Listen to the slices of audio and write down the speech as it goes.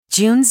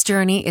June's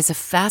Journey is a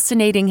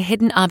fascinating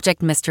hidden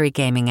object mystery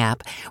gaming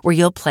app where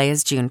you'll play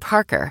as June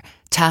Parker,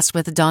 tasked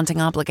with a daunting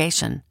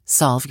obligation: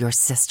 solve your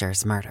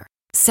sister's murder.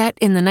 Set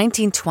in the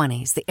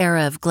 1920s, the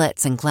era of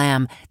glitz and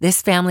glam,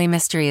 this family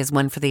mystery is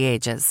one for the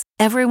ages.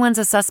 Everyone's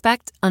a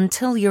suspect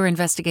until your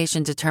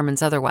investigation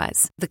determines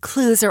otherwise. The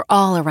clues are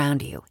all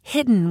around you,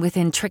 hidden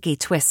within tricky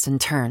twists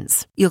and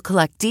turns. You'll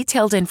collect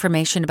detailed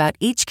information about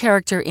each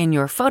character in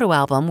your photo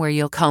album where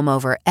you'll comb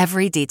over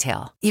every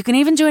detail. You can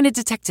even join a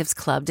detectives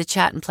club to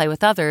chat and play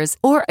with others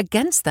or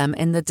against them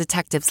in the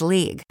Detectives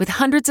League. With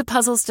hundreds of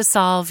puzzles to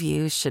solve,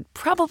 you should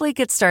probably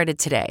get started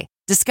today.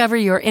 Discover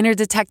your inner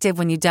detective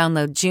when you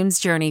download June's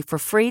Journey for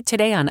free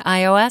today on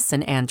iOS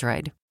and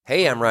Android.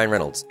 Hey, I'm Ryan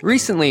Reynolds.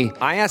 Recently,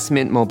 I asked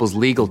Mint Mobile's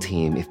legal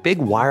team if big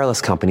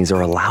wireless companies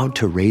are allowed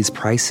to raise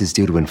prices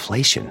due to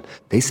inflation.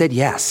 They said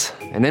yes.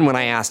 And then when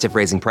I asked if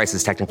raising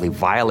prices technically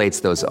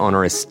violates those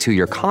onerous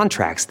 2-year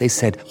contracts, they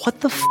said,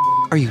 "What the f***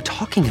 are you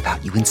talking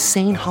about, you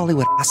insane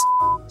Hollywood ass?"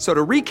 So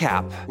to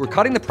recap, we're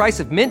cutting the price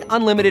of Mint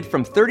Unlimited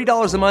from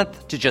 $30 a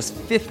month to just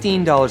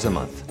 $15 a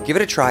month. Give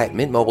it a try at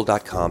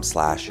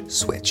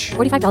mintmobile.com/switch.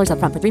 $45 up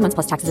front for 3 months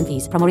plus taxes and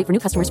fees. Promo rate for new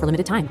customers for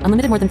limited time.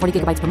 Unlimited more than 40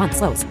 gigabytes per month.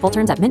 Slows full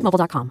terms at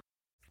mintmobile.com.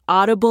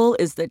 Audible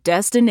is the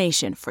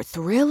destination for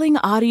thrilling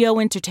audio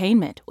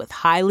entertainment with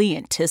highly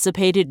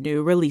anticipated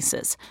new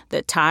releases.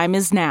 The time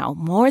is now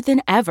more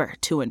than ever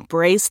to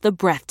embrace the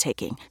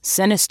breathtaking,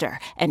 sinister,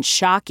 and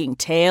shocking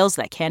tales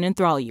that can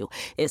enthrall you,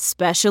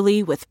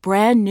 especially with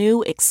brand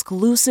new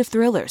exclusive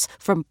thrillers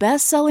from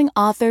best-selling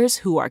authors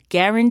who are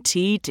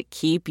guaranteed to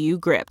keep you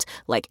gripped,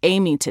 like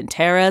Amy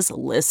Tintera's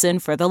Listen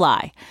for the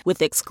Lie.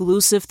 With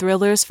exclusive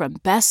thrillers from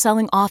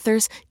best-selling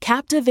authors,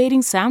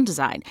 captivating sound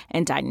design,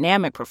 and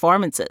dynamic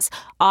performances,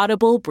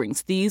 Audible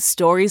brings these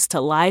stories to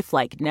life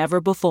like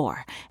never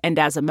before. And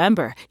as a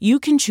member, you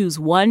can choose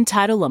one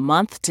title a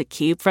month to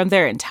keep from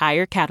their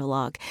entire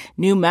catalog.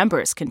 New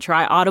members can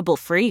try Audible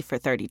free for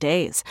 30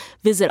 days.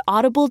 Visit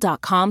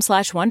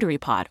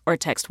audible.com/WonderyPod or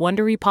text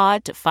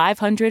WonderyPod to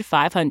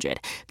 500-500.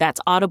 That's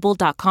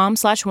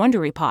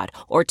audible.com/WonderyPod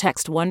or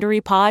text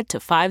WonderyPod to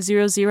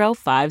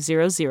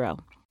 500-500.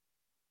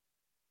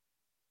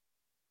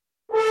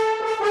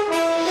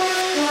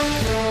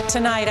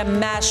 Tonight, a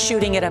mass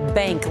shooting at a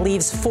bank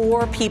leaves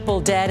 4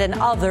 people dead and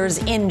others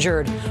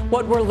injured.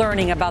 What we're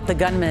learning about the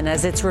gunman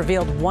as it's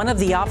revealed one of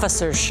the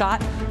officers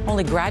shot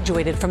only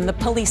graduated from the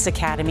police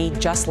academy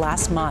just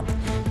last month.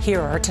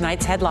 Here are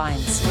tonight's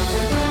headlines.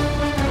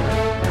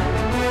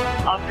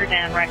 Officer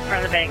Dan, right in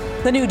front of the bank.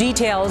 The new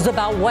details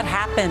about what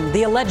happened,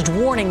 the alleged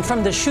warning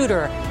from the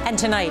shooter, and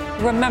tonight,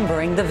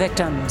 remembering the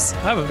victims.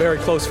 I have a very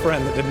close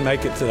friend that didn't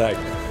make it today.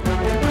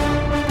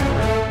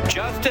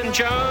 Justin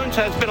Jones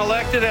has been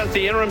elected as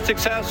the interim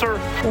successor.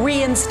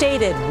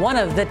 Reinstated, one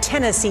of the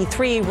Tennessee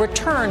 3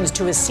 returns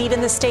to his seat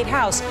in the state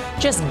house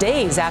just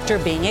days after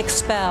being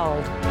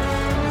expelled.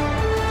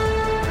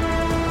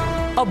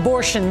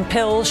 Abortion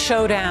pill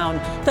showdown.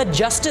 The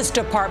Justice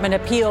Department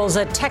appeals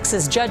a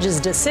Texas judge's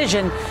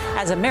decision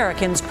as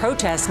Americans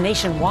protest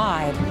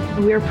nationwide.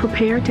 We're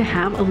prepared to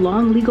have a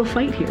long legal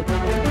fight here.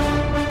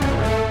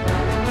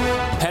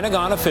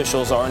 Pentagon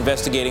officials are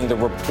investigating the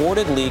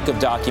reported leak of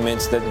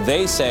documents that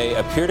they say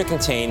appear to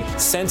contain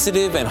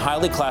sensitive and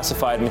highly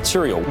classified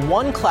material.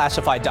 One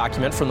classified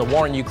document from the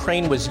war in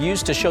Ukraine was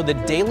used to show the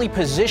daily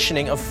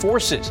positioning of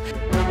forces.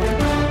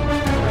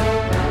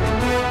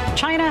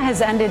 China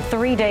has ended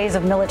 3 days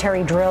of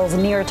military drills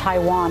near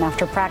Taiwan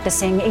after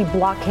practicing a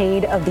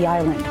blockade of the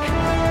island.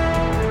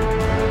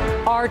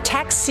 Our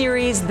tax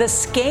series, The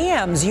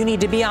Scams You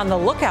Need to Be on the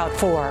Lookout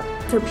For.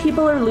 So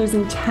people are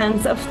losing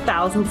tens of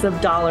thousands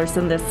of dollars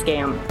in this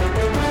scam.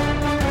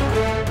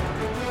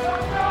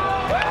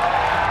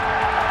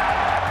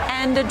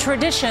 And a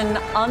tradition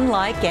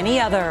unlike any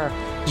other.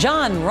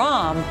 John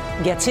Rahm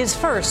gets his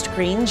first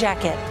green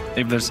jacket.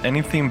 If there's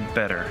anything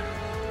better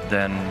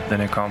than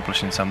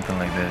accomplishing something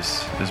like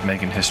this, is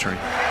making history.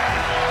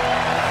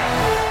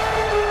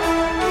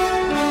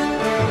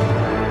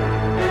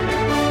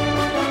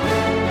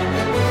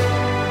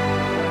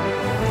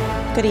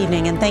 Good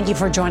evening, and thank you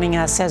for joining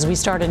us as we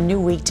start a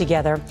new week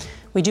together.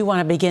 We do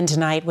want to begin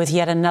tonight with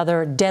yet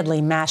another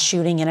deadly mass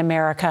shooting in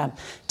America.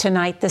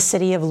 Tonight, the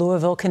city of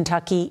Louisville,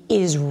 Kentucky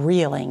is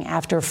reeling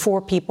after 4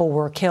 people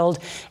were killed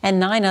and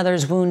 9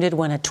 others wounded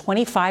when a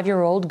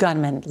 25-year-old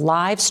gunman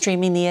live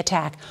streaming the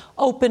attack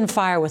opened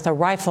fire with a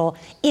rifle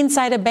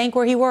inside a bank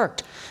where he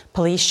worked.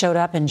 Police showed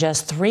up in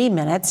just 3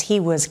 minutes. He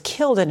was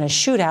killed in a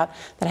shootout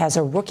that has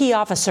a rookie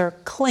officer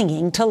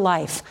clinging to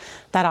life.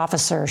 That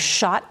officer,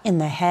 shot in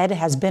the head,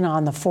 has been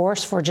on the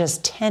force for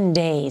just 10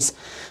 days.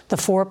 The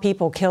 4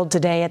 people killed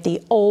today at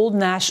the Old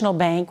National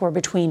Bank were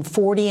between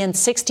 40 and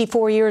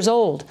 64 years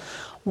old.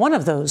 One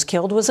of those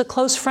killed was a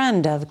close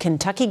friend of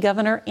Kentucky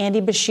Governor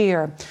Andy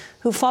Beshear,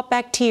 who fought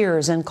back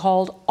tears and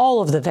called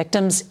all of the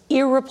victims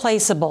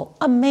irreplaceable,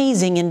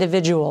 amazing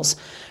individuals.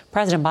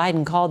 President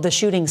Biden called the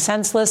shooting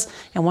senseless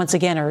and once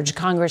again urged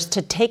Congress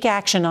to take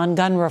action on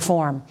gun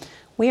reform.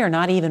 We are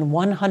not even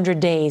 100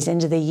 days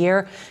into the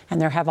year,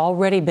 and there have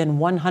already been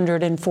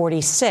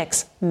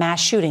 146 mass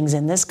shootings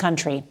in this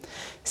country.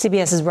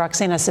 CBS's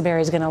Roxana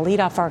Saberi is going to lead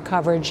off our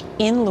coverage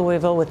in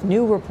Louisville with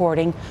new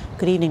reporting.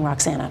 Good evening,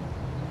 Roxana.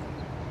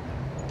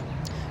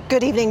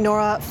 Good evening,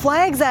 Norah.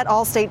 Flags at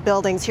all state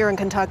buildings here in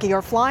Kentucky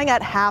are flying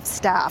at half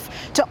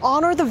staff to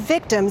honor the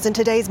victims in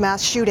today's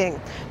mass shooting.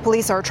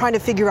 Police are trying to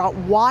figure out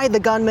why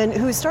the gunman,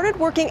 who started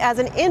working as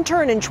an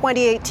intern in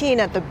 2018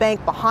 at the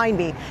bank behind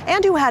me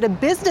and who had a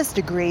business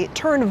degree,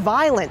 turned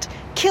violent,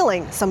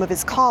 killing some of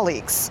his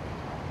colleagues.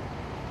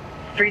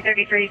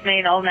 333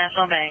 Main, Old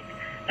National Bank.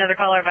 Another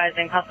caller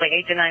advising possibly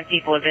 8 to 9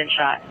 people have been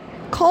shot.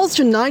 Calls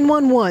to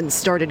 911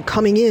 started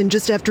coming in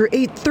just after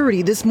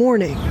 8:30 this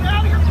morning.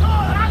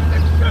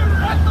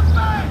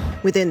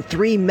 Within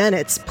 3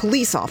 minutes,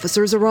 police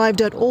officers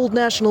arrived at Old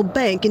National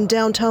Bank in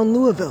downtown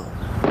Louisville.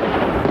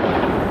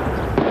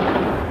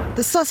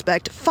 The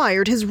suspect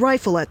fired his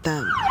rifle at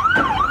them,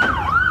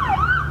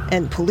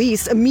 and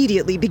police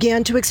immediately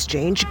began to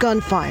exchange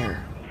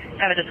gunfire.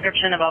 I have a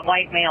description of a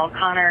white male,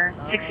 Connor,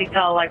 6 feet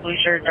tall, light blue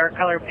shirt, dark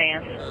colored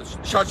pants.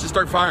 Shots just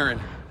start firing.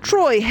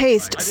 Troy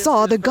Haste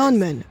saw the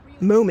gunman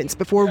moments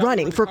before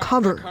running for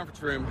cover.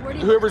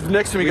 Whoever's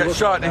next to me got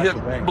shot and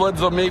hit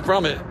bloods on me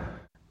from it.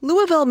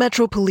 Louisville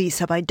Metro Police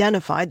have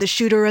identified the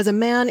shooter as a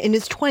man in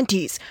his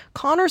 20s,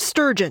 Connor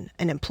Sturgeon,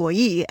 an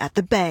employee at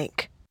the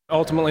bank.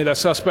 Ultimately, the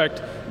suspect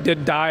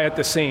did die at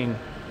the scene.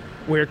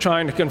 We're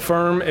trying to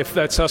confirm if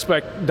that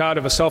suspect died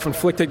of a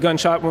self-inflicted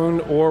gunshot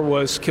wound or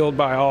was killed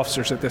by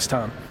officers at this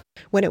time.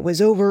 When it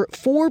was over,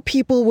 4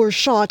 people were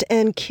shot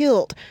and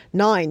killed,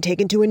 9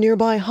 taken to a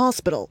nearby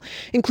hospital,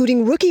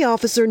 including rookie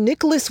officer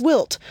Nicholas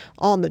Wilt,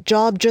 on the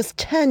job just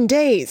 10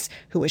 days,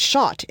 who was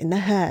shot in the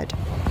head.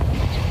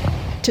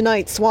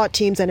 Tonight, SWAT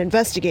teams and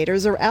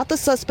investigators are at the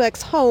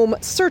suspect's home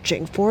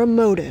searching for a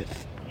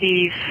motive.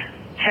 He's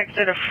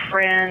texted a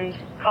friend,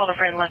 called a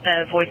friend, left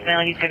a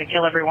voicemail. He's going to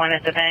kill everyone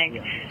at the bank,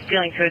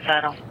 feeling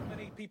suicidal.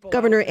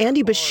 Governor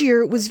Andy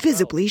Beshear was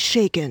visibly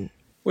shaken.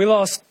 We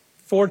lost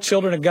 4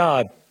 children of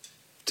God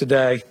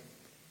today,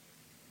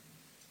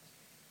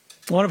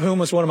 one of whom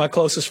was one of my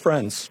closest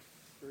friends.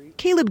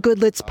 Caleb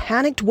Goodlet's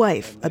panicked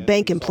wife, a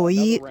bank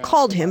employee,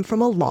 called him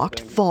from a locked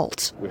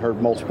vault. We heard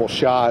multiple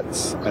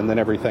shots, and then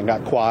everything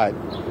got quiet.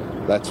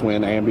 That's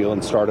when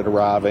ambulance started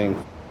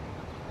arriving.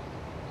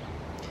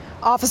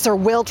 Officer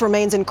Wilt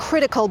remains in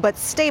critical but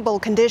stable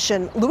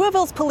condition.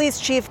 Louisville's police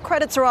chief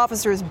credits her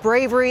officers'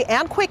 bravery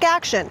and quick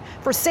action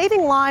for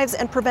saving lives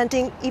and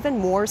preventing even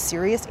more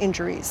serious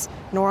injuries.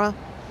 Norah?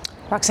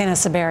 Roxana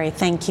Saberi,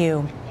 thank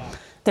you.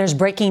 There's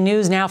breaking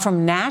news now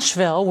from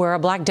Nashville, where a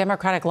black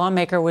Democratic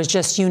lawmaker was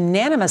just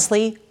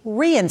unanimously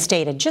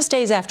reinstated just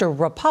days after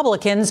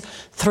Republicans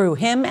threw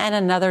him and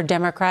another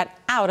Democrat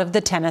out of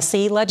the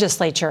Tennessee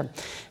legislature.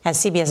 As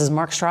CBS's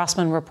Mark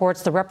Strassman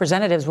reports, the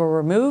representatives were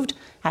removed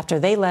after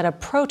they led a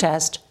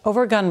protest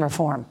over gun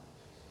reform.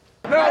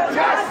 No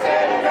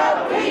justice,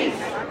 no peace.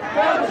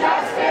 No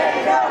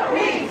justice, no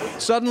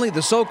peace. Suddenly,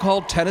 the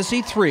so-called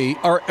Tennessee Three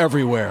are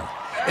everywhere.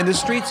 In the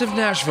streets of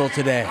Nashville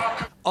today,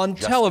 on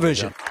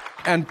television,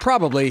 and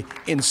probably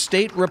in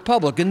state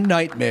Republican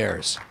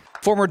nightmares.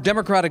 Former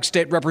Democratic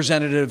State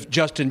Representative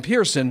Justin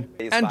Pearson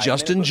and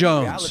Justin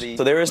Jones.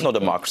 So there is no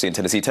democracy in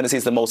Tennessee. Tennessee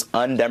is the most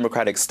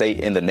undemocratic state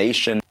in the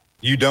nation.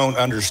 You don't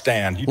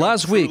understand.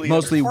 Last week,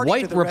 mostly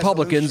white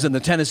Republicans in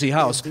the Tennessee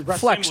House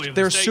flexed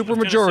their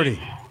supermajority.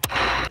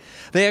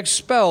 They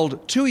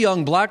expelled 2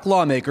 young black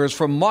lawmakers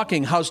from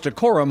mocking House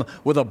decorum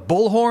with a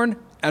bullhorn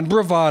and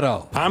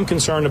bravado. I'm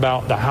concerned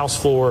about the House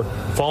floor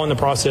following the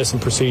process and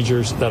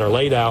procedures that are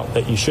laid out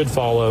that you should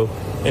follow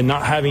and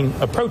not having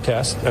a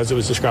protest, as it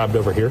was described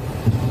over here,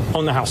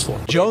 on the House floor.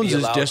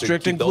 Jones's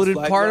district included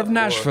part of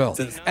Nashville.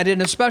 And in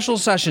a special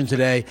session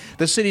today,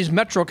 the city's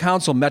Metro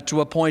Council met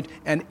to appoint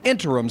an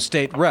interim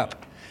state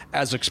rep.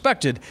 As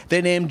expected,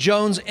 they named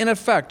Jones in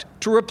effect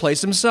to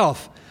replace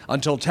himself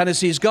until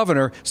Tennessee's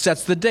governor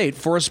sets the date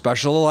for a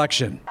special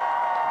election.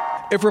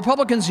 If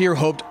Republicans here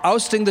hoped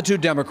ousting the 2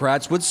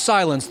 Democrats would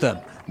silence them,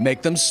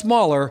 make them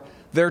smaller,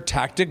 their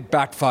tactic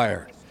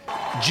backfired.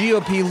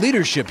 GOP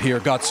leadership here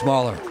got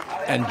smaller,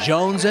 and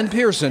Jones and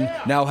Pearson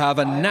now have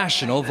a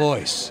national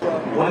voice.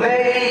 When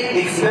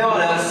they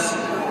expelled us,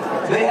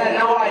 they had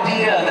no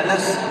idea that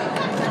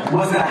this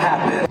was going to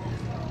happen.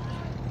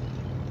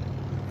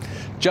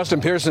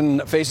 Justin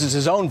Pearson faces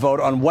his own vote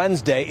on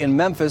Wednesday in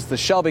Memphis. The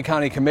Shelby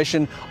County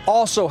Commission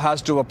also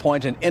has to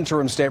appoint an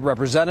interim state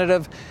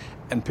representative.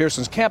 And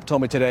Pearson's camp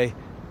told me today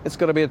it's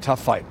going to be a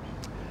tough fight.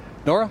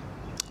 Norah?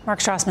 Mark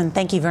Strassman,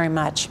 thank you very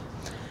much.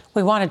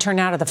 We want to turn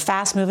now to the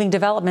fast-moving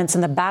developments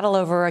in the battle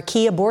over a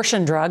key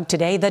abortion drug.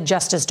 Today, the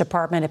Justice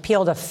Department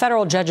appealed a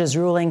federal judge's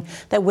ruling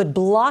that would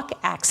block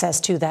access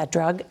to that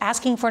drug,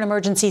 asking for an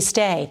emergency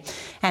stay.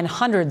 And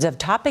hundreds of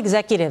top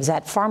executives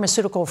at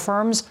pharmaceutical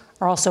firms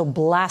are also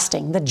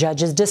blasting the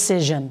judge's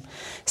decision.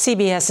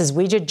 CBS's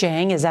Weijia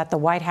Jiang is at the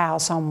White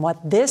House on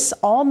what this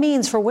all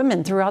means for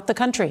women throughout the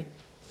country.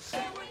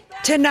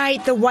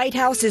 Tonight, the White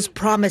House is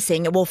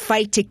promising it will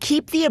fight to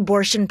keep the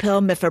abortion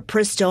pill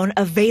mifepristone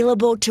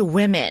available to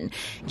women.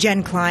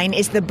 Jen Klein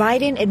is the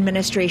Biden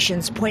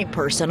administration's point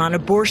person on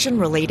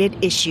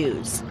abortion-related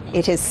issues.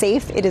 It is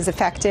safe, it is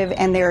effective,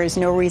 and there is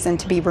no reason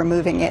to be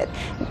removing it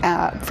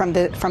from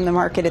the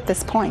market at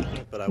this point.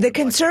 The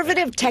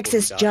conservative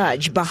Texas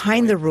judge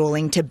behind the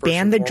ruling to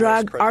ban the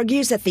drug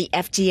argues that the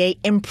FDA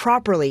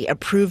improperly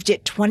approved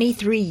it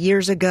 23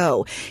 years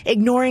ago,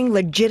 ignoring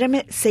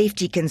legitimate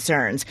safety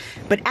concerns.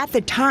 But at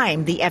the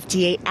time, the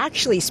FDA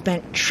actually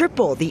spent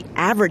triple the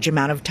average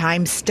amount of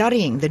time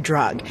studying the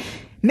drug.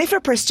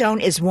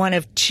 Mifepristone is one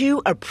of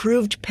 2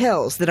 approved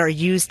pills that are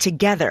used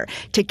together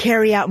to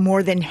carry out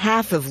more than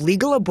half of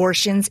legal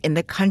abortions in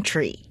the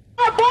country.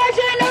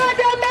 Abortion on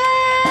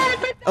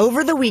demand!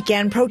 Over the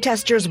weekend,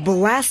 protesters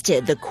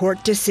blasted the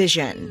court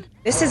decision.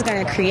 This is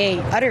going to create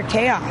utter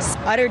chaos,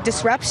 utter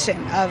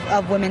disruption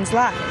of women's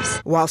lives.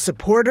 While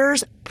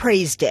supporters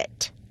praised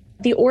it.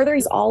 The order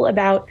is all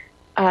about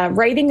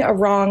righting a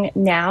wrong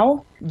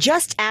now.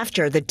 Just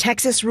after the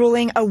Texas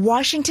ruling, a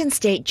Washington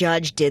state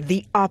judge did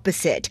the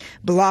opposite,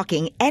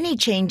 blocking any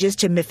changes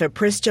to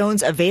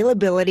mifepristone's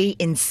availability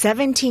in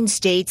 17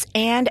 states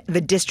and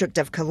the District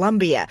of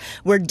Columbia,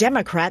 where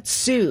Democrats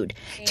sued.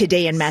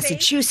 Today in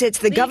Massachusetts,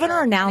 the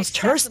governor announced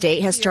her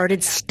state has started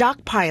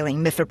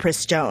stockpiling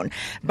mifepristone,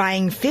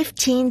 buying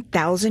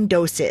 15,000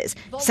 doses.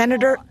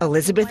 Senator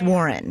Elizabeth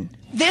Warren.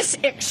 This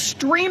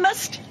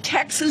extremist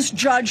Texas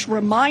judge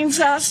reminds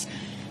us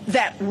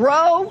that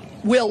Roe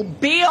will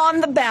be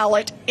on the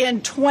ballot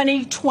in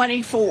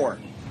 2024.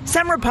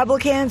 Some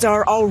Republicans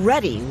are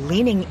already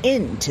leaning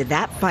into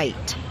that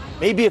fight.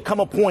 Maybe come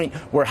a point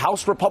where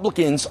House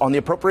Republicans on the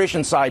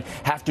appropriation side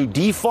have to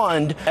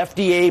defund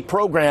FDA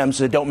programs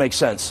that don't make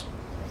sense.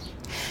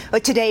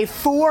 But today,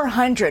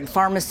 400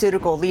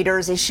 pharmaceutical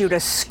leaders issued a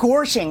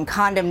scorching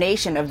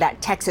condemnation of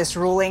that Texas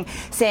ruling,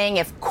 saying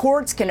if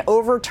courts can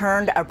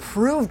overturn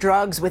approved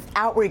drugs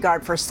without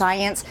regard for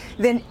science,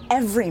 then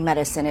every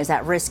medicine is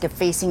at risk of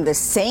facing the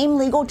same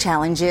legal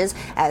challenges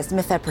as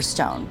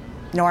mifepristone.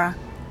 Norah?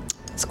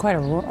 It's quite a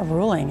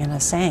ruling and a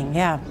saying.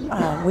 Yeah.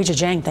 Weijia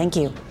Jiang, thank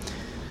you.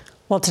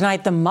 Well,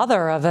 tonight, the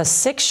mother of a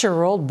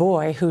 6-year-old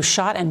boy who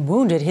shot and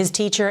wounded his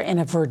teacher in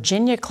a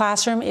Virginia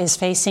classroom is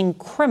facing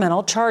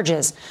criminal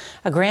charges.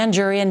 A grand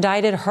jury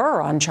indicted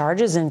her on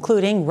charges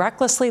including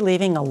recklessly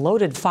leaving a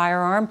loaded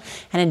firearm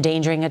and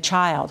endangering a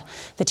child.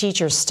 The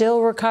teacher,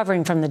 still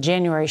recovering from the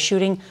January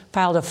shooting,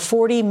 filed a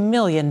 $40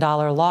 million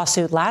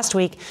lawsuit last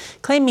week,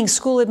 claiming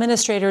school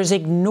administrators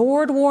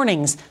ignored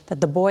warnings that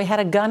the boy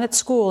had a gun at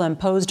school and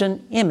posed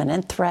an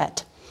imminent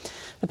threat.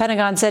 The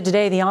Pentagon said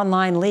today the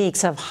online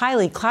leaks of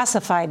highly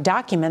classified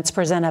documents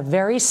present a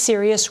very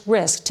serious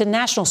risk to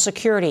national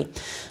security.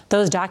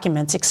 Those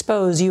documents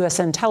expose U.S.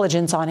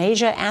 intelligence on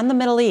Asia and the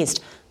Middle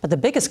East, but the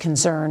biggest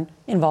concern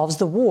involves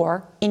the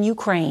war in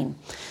Ukraine.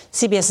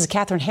 CBS's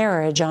Catherine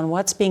Herridge on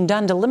what's being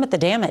done to limit the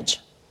damage.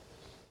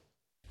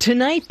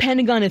 Tonight,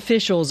 Pentagon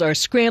officials are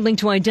scrambling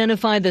to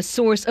identify the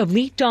source of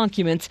leaked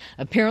documents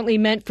apparently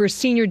meant for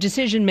senior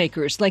decision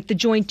makers like the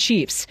Joint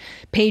Chiefs.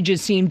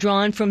 Pages seem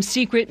drawn from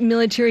secret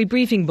military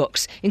briefing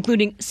books,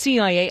 including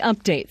CIA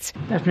updates.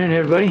 Good afternoon,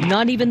 everybody.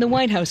 Not even the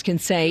White House can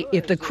say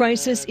if the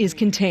crisis is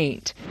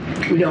contained.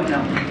 We don't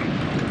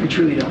know. We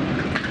truly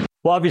don't.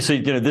 Well, obviously,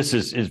 this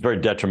is very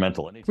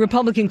detrimental.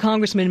 Republican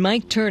Congressman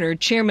Mike Turner,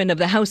 chairman of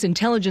the House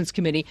Intelligence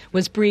Committee,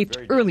 was briefed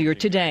earlier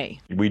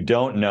today. We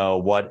don't know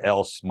what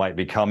else might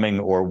be coming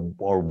or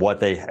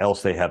what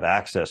else they have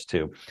access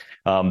to.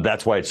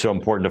 That's why it's so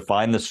important to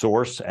find the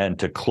source and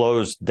to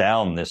close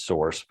down this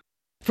source.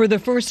 For the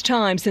first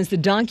time since the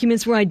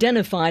documents were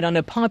identified on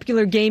a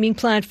popular gaming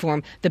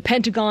platform, the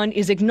Pentagon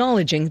is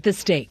acknowledging the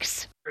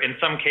stakes. In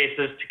some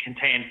cases, to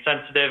contain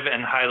sensitive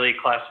and highly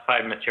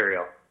classified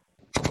material.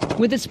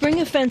 With the spring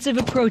offensive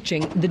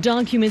approaching, the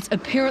documents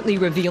apparently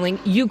revealing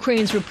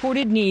Ukraine's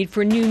reported need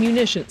for new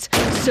munitions,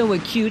 so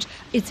acute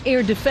its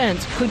air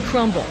defense could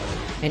crumble.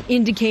 And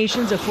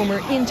indications a former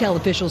intel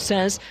official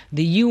says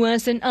the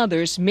U.S. and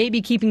others may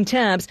be keeping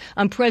tabs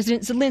on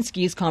President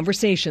Zelensky's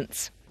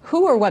conversations.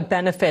 Who or what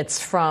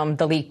benefits from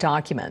the leaked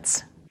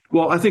documents?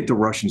 Well, I think the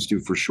Russians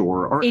do for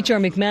sure. H.R.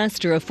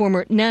 McMaster, a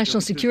former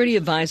national security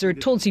advisor,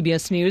 told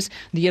CBS News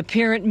the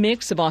apparent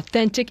mix of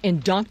authentic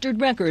and doctored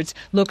records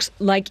looks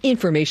like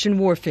information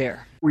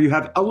warfare. Where you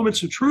have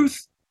elements of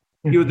truth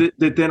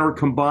that then are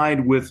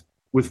combined with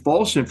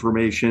false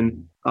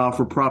information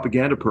for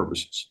propaganda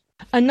purposes.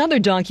 Another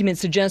document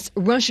suggests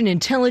Russian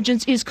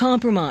intelligence is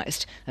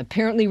compromised,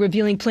 apparently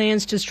revealing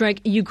plans to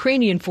strike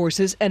Ukrainian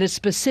forces at a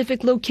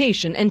specific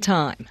location and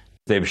time.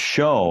 They've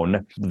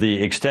shown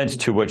the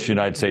extent to which the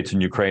United States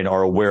and Ukraine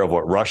are aware of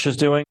what Russia's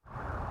doing.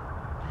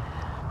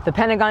 The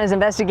Pentagon is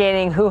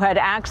investigating who had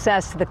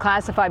access to the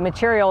classified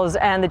materials,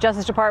 and the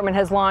Justice Department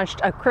has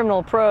launched a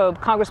criminal probe.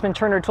 Congressman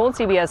Turner told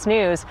CBS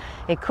News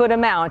it could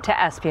amount to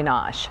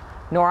espionage.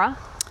 Norah?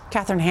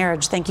 Catherine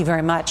Herridge, thank you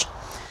very much.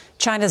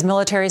 China's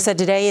military said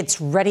today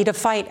it's ready to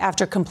fight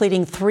after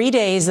completing 3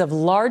 days of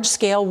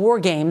large-scale war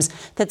games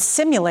that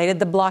simulated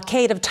the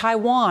blockade of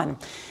Taiwan.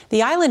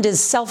 The island is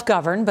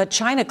self-governed, but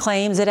China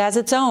claims it as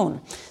its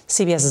own.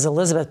 CBS's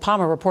Elizabeth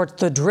Palmer reports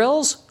the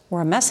drills were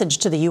a message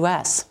to the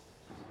U.S.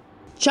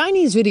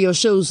 Chinese video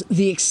shows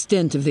the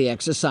extent of the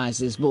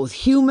exercises, both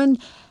human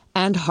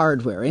and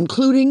hardware,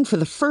 including, for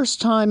the first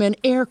time, an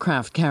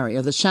aircraft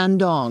carrier, the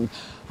Shandong,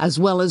 as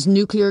well as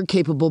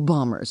nuclear-capable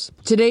bombers.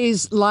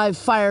 Today's live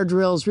fire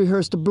drills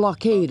rehearsed a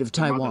blockade of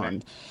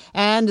Taiwan,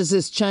 and, as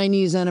this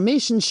Chinese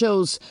animation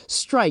shows,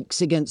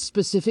 strikes against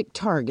specific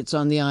targets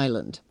on the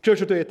island.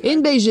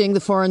 In Beijing,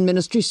 the foreign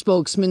ministry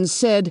spokesman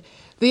said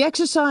the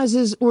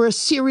exercises were a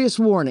serious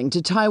warning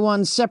to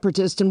Taiwan's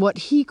separatists and what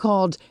he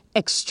called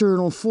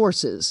external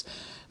forces,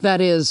 that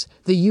is,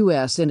 the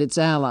U.S. and its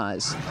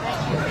allies.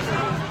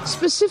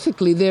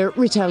 Specifically, their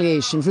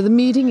retaliation for the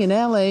meeting in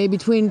L.A.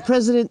 between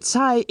President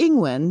Tsai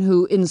Ing-wen,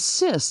 who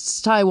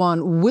insists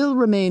Taiwan will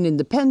remain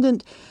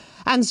independent,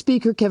 and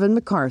Speaker Kevin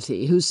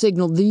McCarthy, who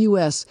signaled the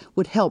U.S.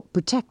 would help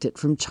protect it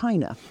from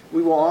China.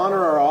 We will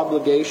honor our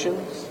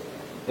obligations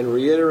and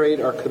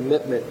reiterate our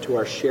commitment to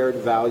our shared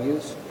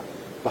values,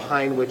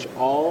 behind which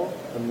all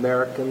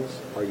Americans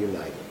are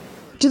united.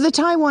 To the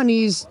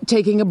Taiwanese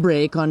taking a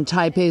break on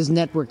Taipei's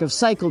network of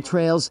cycle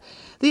trails,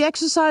 the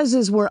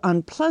exercises were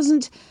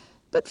unpleasant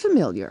but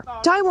familiar.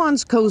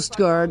 Taiwan's Coast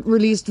Guard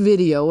released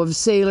video of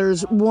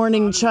sailors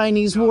warning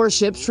Chinese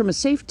warships from a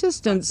safe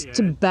distance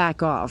to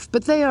back off,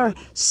 but they are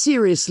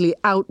seriously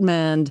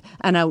outmanned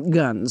and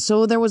outgunned,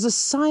 so there was a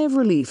sigh of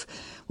relief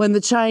when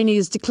the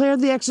Chinese declared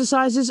the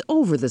exercises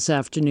over this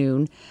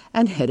afternoon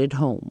and headed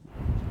home.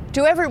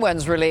 To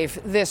everyone's relief,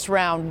 this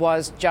round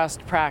was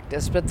just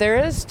practice, but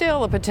there is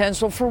still a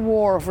potential for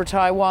war for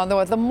Taiwan, though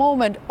at the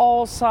moment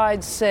all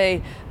sides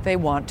say they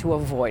want to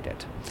avoid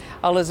it.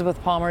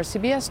 Elizabeth Palmer,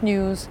 CBS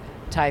News,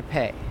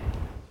 Taipei.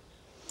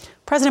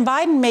 President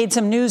Biden made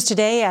some news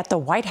today at the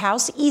White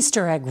House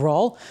Easter egg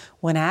roll.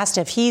 When asked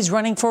if he's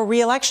running for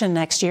re-election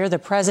next year, the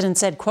president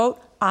said,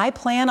 quote, "I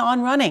plan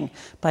on running,"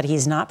 but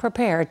he's not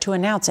prepared to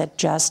announce it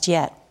just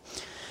yet.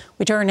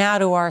 We turn now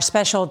to our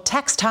special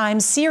Text Time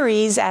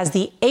series as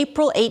the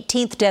April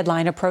 18th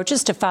deadline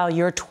approaches to file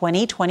your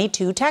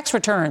 2022 tax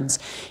returns.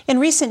 In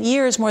recent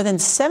years, more than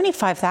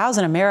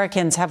 75,000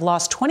 Americans have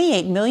lost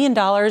 $28 million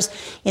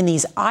in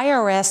these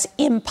IRS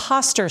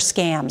imposter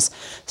scams.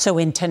 So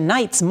in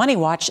tonight's Money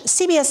Watch,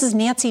 CBS's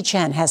Nancy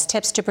Chen has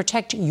tips to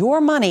protect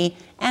your money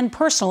and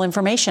personal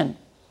information.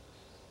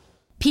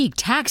 Peak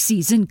tax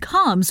season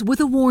comes with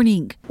a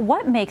warning.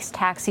 What makes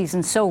tax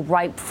season so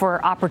ripe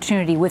for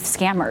opportunity with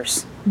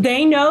scammers?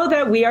 They know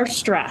that we are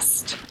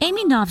stressed.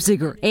 Amy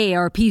Knopziger,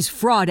 AARP's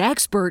fraud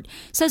expert,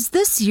 says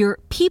this year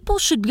people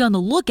should be on the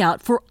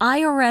lookout for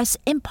IRS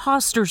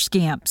imposter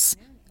scams.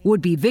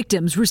 Would-be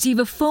victims receive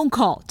a phone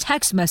call,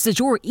 text message,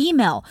 or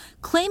email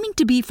claiming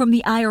to be from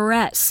the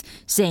IRS,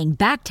 saying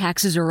back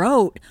taxes are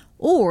owed,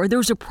 or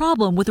there's a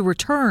problem with a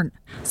return.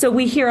 So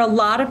we hear a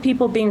lot of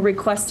people being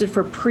requested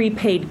for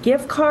prepaid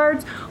gift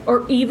cards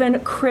or even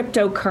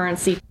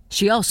cryptocurrency.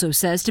 She also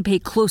says to pay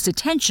close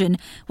attention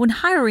when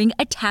hiring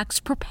a tax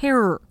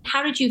preparer.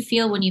 How did you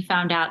feel when you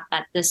found out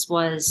that this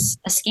was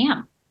a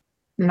scam?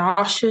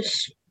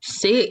 Nauseous,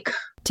 sick.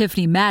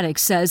 Tiffany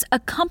Maddox says a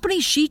company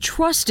she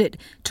trusted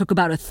took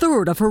about a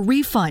third of her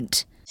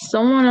refund.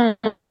 Someone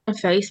on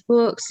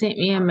Facebook sent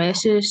me a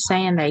message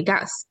saying they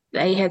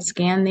had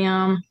scammed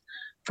them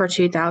for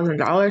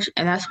 $2,000,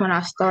 and that's when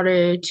I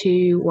started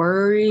to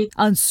worry.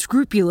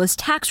 Unscrupulous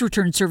tax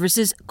return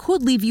services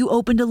could leave you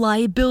open to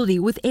liability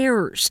with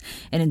errors,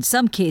 and in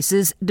some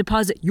cases,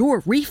 deposit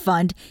your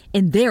refund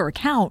in their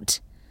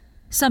account.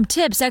 Some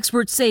tips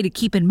experts say to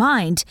keep in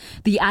mind: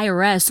 the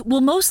IRS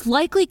will most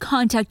likely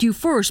contact you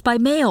first by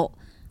mail.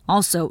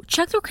 Also,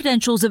 check the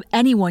credentials of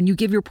anyone you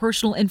give your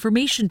personal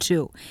information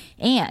to,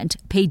 and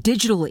pay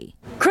digitally.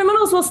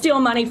 Criminals will steal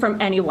money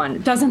from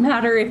anyone. Doesn't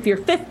matter if you're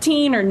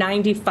 15 or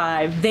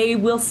 95, they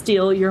will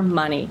steal your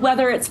money.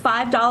 Whether it's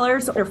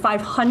 $5 or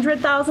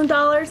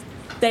 $500,000,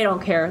 they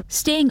don't care.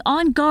 Staying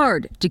on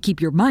guard to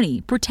keep your money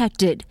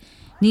protected.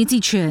 Nancy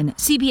Chen,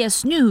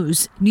 CBS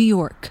News, New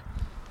York.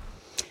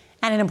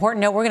 And an important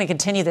note, we're going to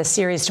continue this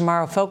series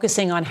tomorrow,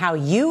 focusing on how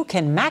you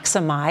can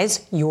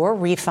maximize your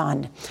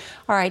refund.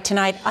 All right,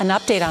 tonight, an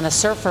update on a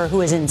surfer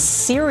who is in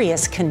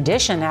serious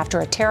condition after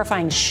a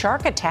terrifying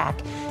shark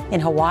attack in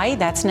Hawaii.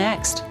 That's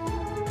next.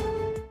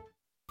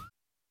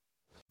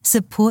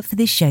 Support for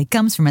this show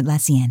comes from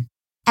Atlassian.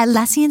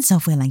 Atlassian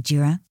software like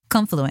Jira,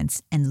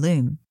 Confluence, and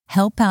Loom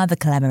help power the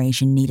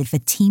collaboration needed for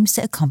teams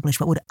to accomplish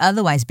what would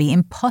otherwise be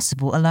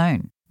impossible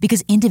alone.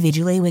 Because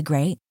individually we're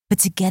great, but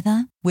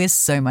together we're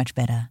so much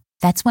better.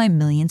 That's why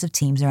millions of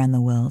teams around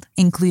the world,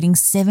 including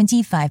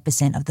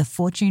 75% of the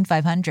Fortune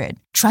 500,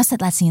 trust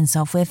Atlassian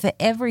software for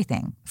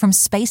everything from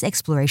space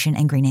exploration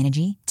and green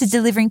energy to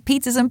delivering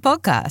pizzas and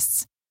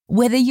podcasts.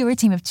 Whether you're a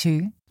team of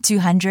 2,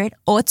 200,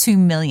 or 2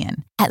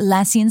 million,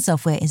 Atlassian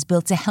software is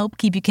built to help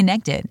keep you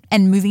connected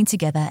and moving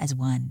together as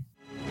one.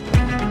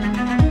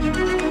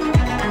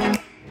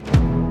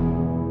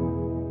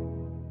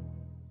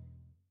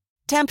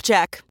 Temp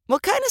check.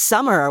 What kind of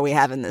summer are we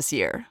having this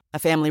year? A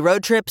family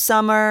road trip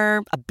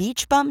summer? A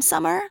beach bum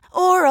summer?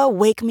 Or a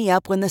wake me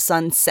up when the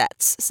sun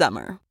sets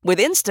summer? With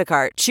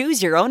Instacart,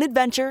 choose your own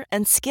adventure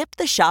and skip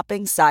the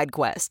shopping side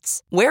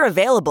quests. Where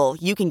available,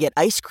 you can get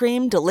ice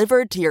cream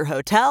delivered to your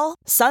hotel,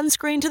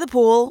 sunscreen to the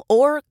pool,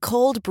 or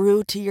cold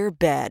brew to your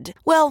bed.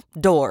 Well,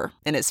 door,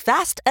 in as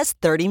fast as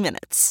 30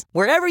 minutes.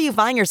 Wherever you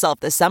find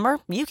yourself this summer,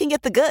 you can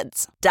get the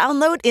goods.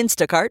 Download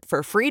Instacart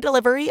for free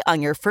delivery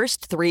on your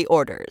first 3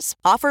 orders.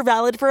 Offer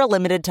valid for a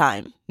limited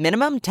time.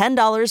 Minimum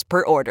 $10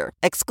 per order.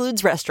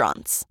 Excludes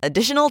restaurants.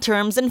 Additional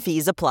terms and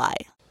fees apply.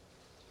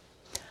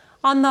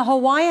 On the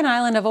Hawaiian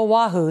island of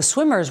Oahu,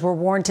 swimmers were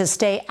warned to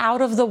stay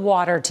out of the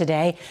water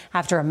today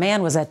after a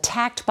man was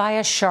attacked by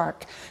a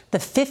shark. The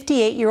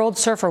 58-year-old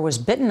surfer was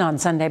bitten on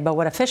Sunday by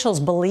what officials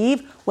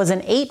believe was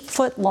an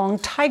 8-foot-long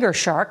tiger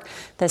shark.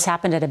 This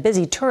happened at a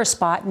busy tourist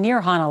spot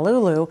near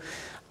Honolulu.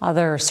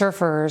 Other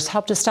surfers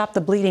helped to stop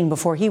the bleeding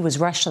before he was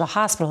rushed to the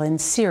hospital in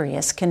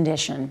serious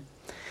condition.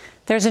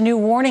 There's a new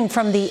warning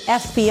from the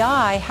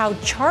FBI how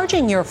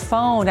charging your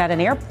phone at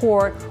an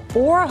airport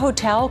or a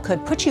hotel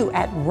could put you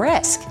at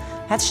risk.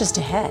 That's just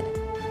ahead.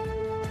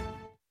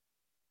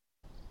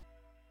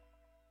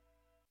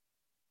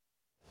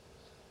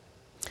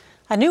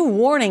 A new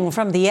warning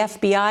from the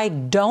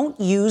FBI: don't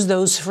use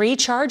those free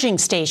charging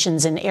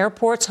stations in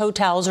airports,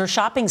 hotels, or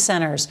shopping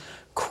centers.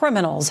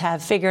 Criminals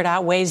have figured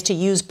out ways to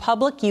use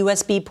public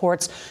USB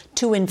ports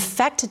to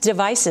infect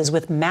devices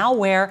with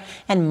malware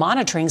and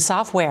monitoring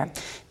software.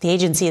 The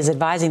agency is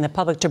advising the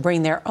public to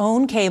bring their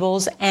own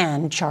cables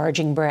and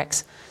charging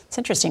bricks. It's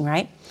interesting,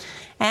 right?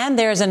 And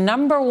there's a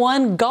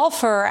 #1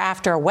 golfer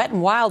after a wet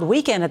and wild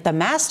weekend at the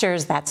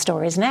Masters. That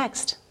story's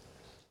next.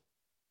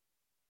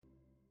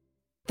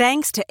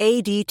 Thanks to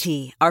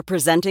ADT, our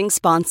presenting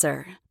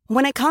sponsor.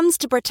 When it comes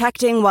to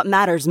protecting what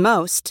matters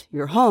most,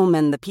 your home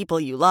and the people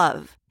you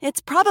love,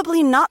 it's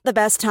probably not the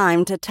best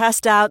time to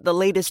test out the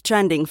latest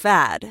trending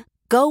fad.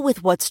 Go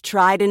with what's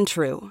tried and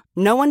true.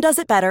 No one does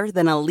it better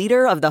than a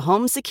leader of the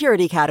home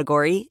security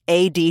category,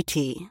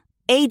 ADT.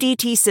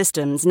 ADT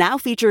systems now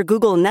feature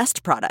Google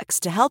Nest products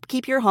to help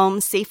keep your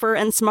home safer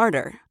and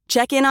smarter.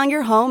 Check in on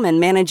your home and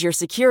manage your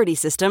security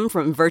system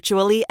from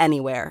virtually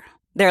anywhere.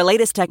 Their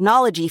latest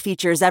technology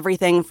features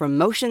everything from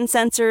motion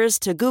sensors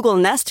to Google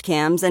Nest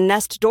cams and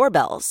Nest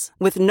doorbells,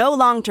 with no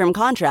long-term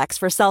contracts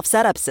for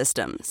self-setup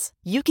systems.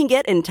 You can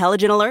get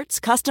intelligent alerts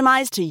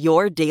customized to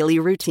your daily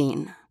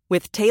routine.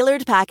 With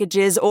tailored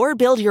packages or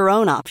build your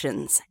own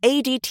options,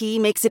 ADT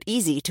makes it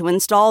easy to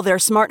install their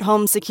smart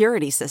home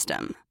security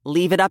system.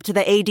 Leave it up to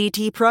the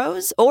ADT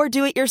pros or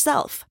do it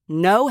yourself.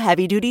 No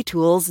heavy-duty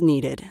tools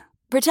needed.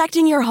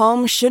 Protecting your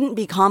home shouldn't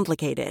be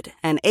complicated,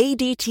 and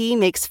ADT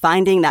makes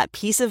finding that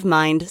peace of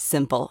mind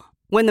simple.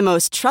 When the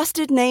most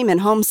trusted name in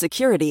home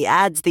security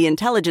adds the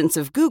intelligence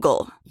of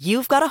Google,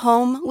 you've got a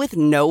home with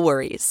no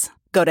worries.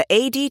 Go to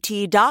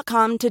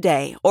ADT.com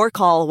today or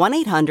call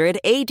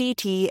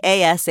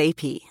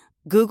 1-800-ADT-ASAP.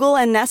 Google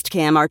and Nest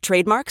Cam are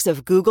trademarks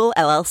of Google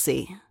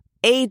LLC.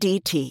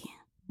 ADT.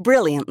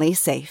 Brilliantly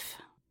safe.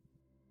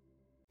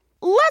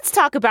 Let's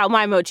talk about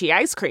My Mochi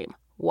ice cream.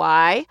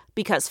 Why?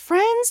 Because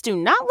friends do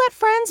not let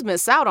friends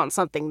miss out on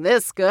something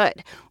this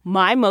good.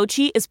 My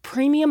Mochi is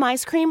premium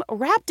ice cream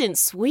wrapped in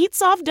sweet,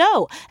 soft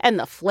dough, and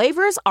the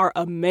flavors are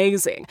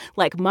amazing.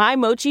 Like My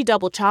Mochi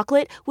double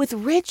chocolate with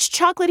rich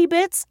chocolatey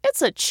bits.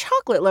 It's a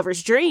chocolate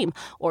lover's dream.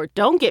 Or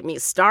don't get me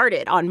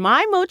started on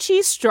My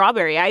Mochi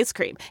strawberry ice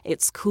cream.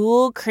 It's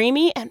cool,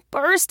 creamy, and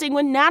bursting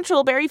with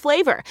natural berry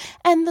flavor.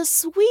 And the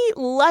sweet,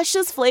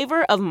 luscious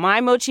flavor of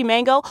My Mochi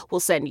mango will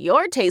send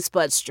your taste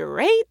buds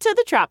straight to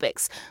the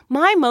tropics.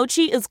 My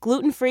Mochi is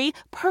gluten-free,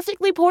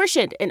 perfectly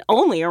portioned, and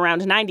only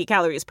around 90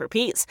 calories per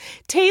piece.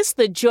 Taste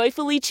the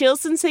joyfully chill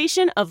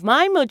sensation of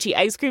My Mochi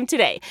ice cream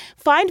today.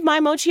 Find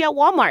My Mochi at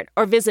Walmart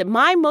or visit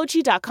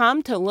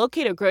mymochi.com to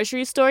locate a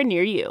grocery store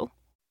near you.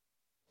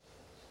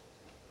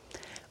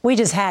 We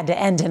just had to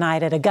end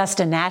tonight at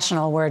Augusta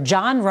National, where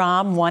Jon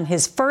Rahm won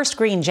his first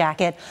green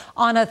jacket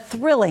on a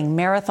thrilling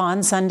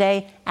marathon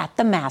Sunday at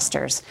the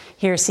Masters.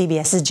 Here's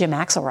CBS's Jim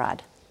Axelrod.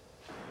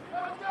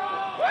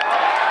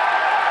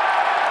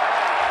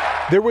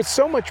 There was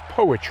so much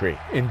poetry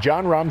in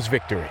Jon Rahm's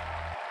victory.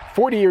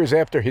 40 years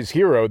after his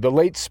hero, the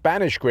late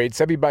Spanish great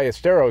Seve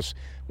Ballesteros,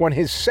 won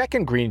his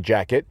second green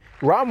jacket,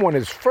 Rahm won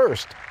his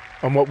first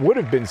on what would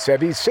have been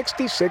Seve's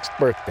 66th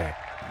birthday.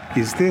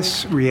 Is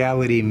this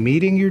reality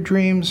meeting your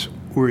dreams,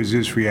 or is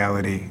this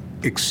reality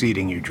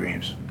exceeding your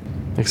dreams?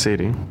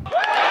 Exceeding.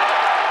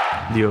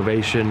 The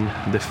ovation,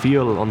 the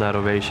feel on that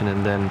ovation,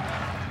 and then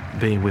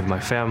being with my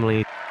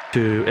family,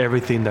 to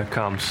everything that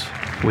comes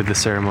with the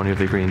ceremony of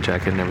the green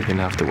jacket and everything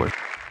afterward.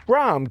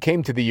 Rahm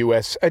came to the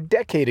U.S. a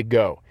decade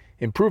ago,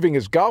 improving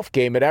his golf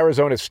game at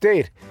Arizona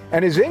State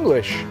and his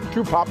English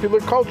through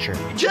popular culture.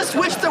 Just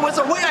wish there was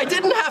a way I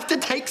didn't have to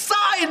take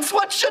science.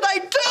 What should I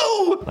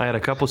do? I had a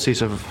couple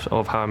seasons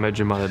of How I Met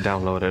Your Mother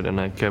downloaded, and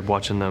I kept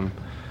watching them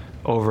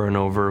over and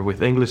over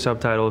with English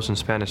subtitles and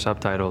Spanish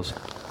subtitles.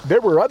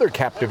 There were other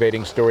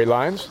captivating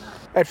storylines.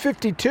 At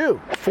 52,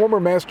 former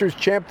Masters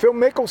champ Phil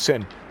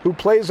Mickelson who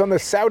plays on the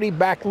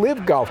Saudi-backed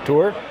Live Golf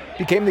Tour,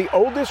 became the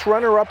oldest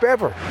runner-up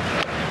ever.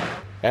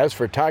 As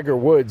for Tiger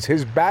Woods,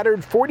 his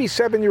battered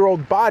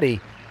 47-year-old body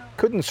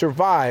couldn't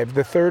survive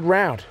the third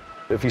round.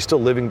 If he's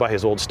still living by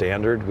his old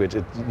standard, which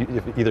if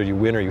either you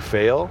win or you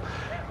fail,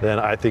 then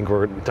I think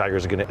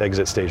Tiger's going to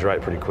exit stage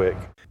right pretty quick.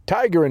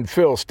 Tiger and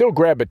Phil still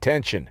grab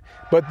attention,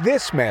 but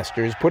this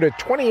Masters put a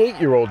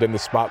 28-year-old in the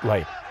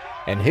spotlight,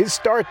 and his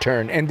star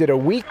turn ended a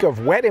week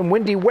of wet and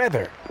windy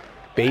weather,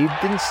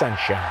 bathed in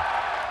sunshine.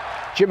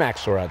 Jim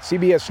Axelrod,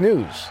 CBS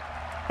News,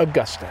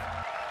 Augusta.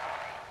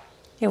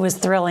 It was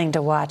thrilling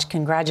to watch.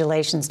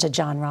 Congratulations to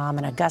Jon Rahm,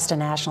 and Augusta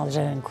National did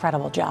an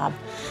incredible job.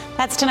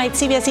 That's tonight's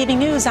CBS Evening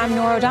News. I'm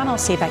Norah O'Donnell.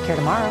 See you back here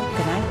tomorrow.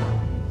 Good night.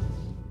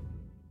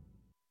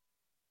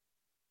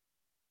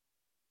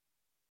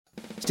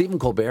 Stephen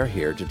Colbert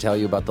here to tell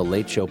you about the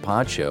Late Show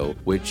Pod Show,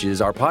 which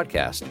is our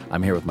podcast.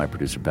 I'm here with my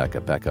producer,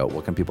 Becca. Becca,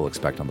 what can people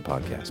expect on the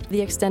podcast?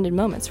 The extended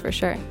moments, for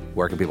sure.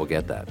 Where can people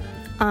get that?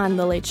 On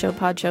the Late Show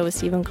Pod Show with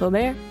Stephen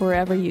Colbert,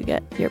 wherever you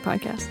get your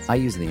podcasts. I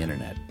use the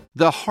internet.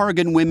 The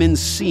Hargan women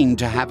seemed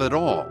to have it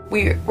all.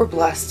 We were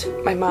blessed.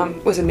 My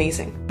mom was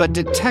amazing. But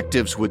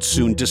detectives would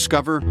soon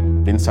discover...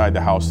 inside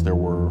the house, there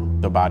were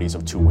the bodies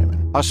of two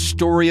women. A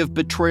story of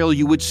betrayal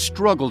you would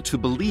struggle to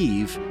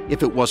believe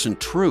if it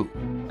wasn't true.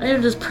 I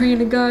am just praying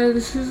to God,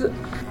 this is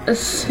a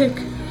sick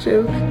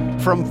joke.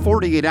 From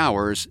 48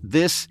 Hours,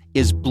 this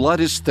is Blood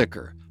is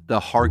Thicker, the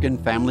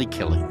Hargan family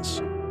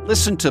killings.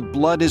 Listen to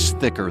Blood is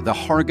Thicker, the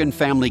Hargan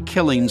family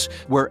killings,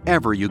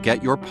 wherever you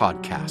get your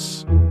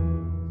podcasts.